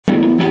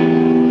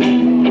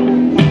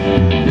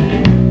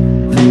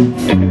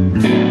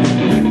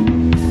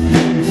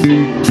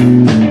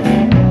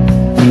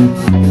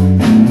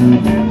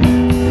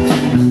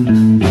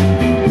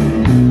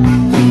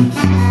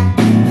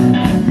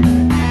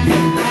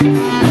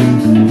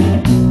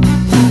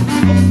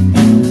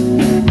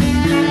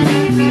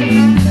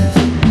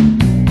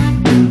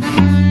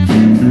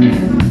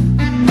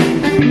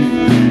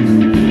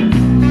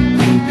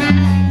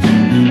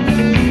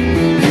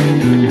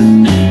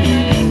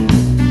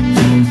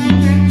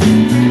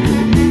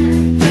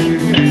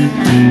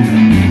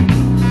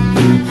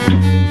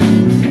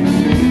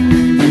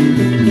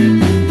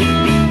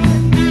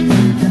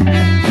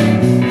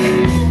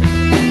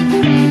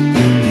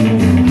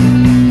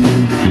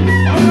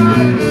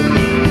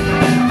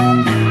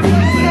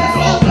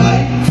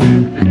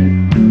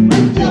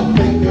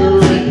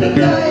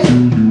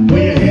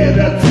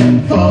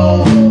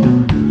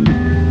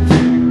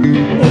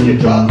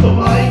Drop the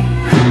mic.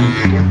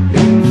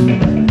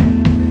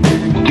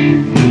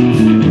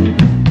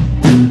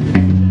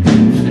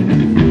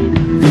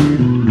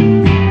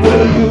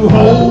 Will you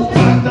hold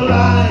back the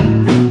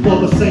line for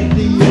the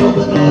safety of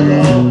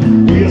another?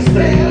 Will you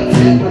stand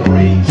in the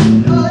reach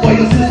for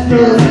your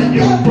sister and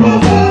your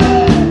brother?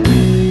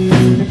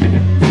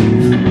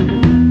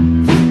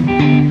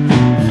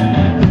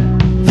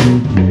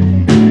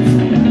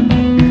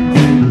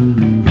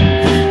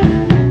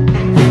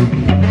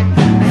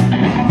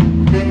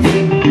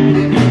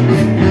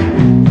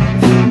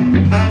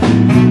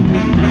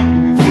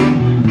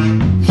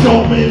 Show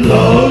me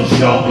love,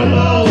 show me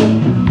love.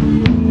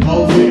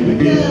 Oh, baby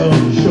girl,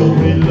 show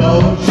me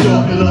love, show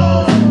me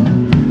love.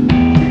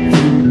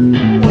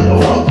 When the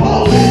world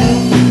calls in,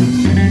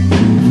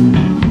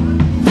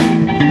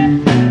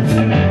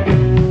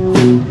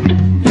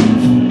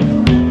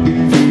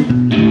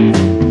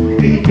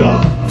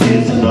 enough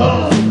is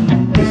enough,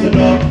 is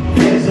enough,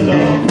 is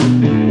enough.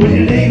 When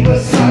your neighbor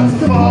starts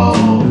to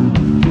fall,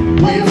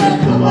 we let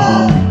them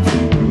all.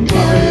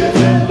 Carry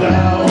them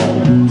down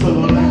to the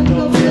land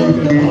of milk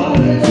and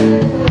honey.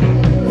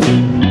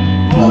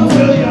 Oh,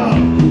 will ya?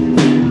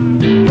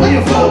 Will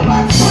you fold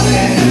like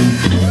money?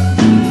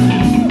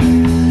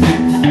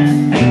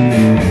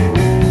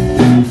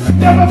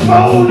 Never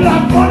fold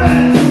like money.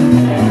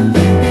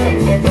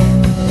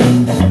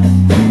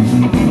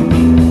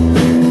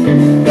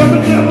 Never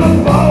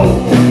fold.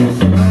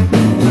 Never fold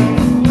like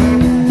money.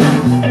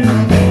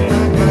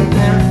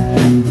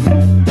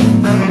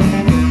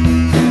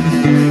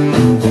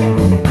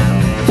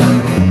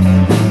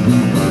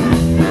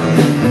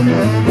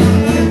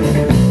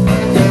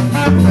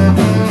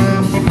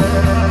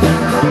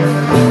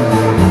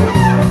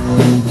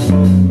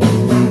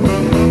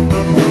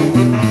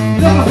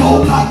 Never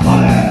fold like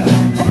money.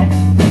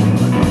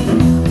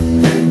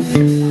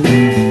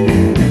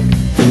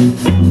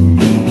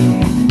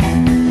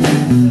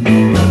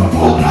 Never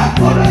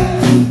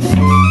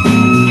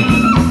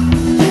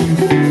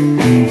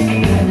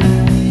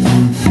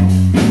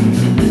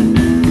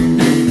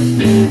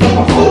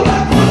fold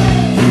like money.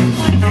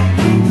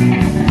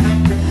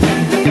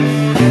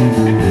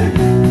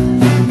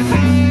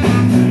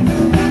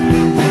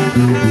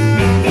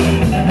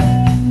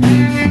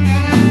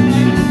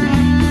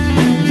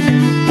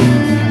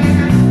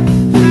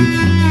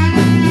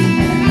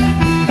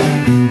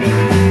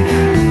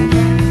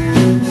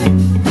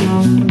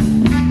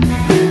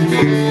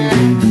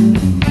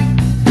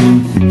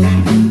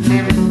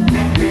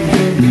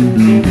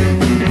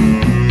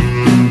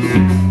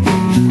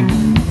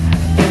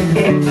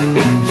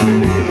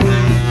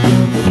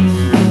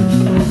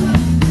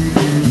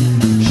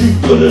 She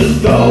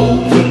couldn't go,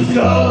 couldn't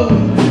go.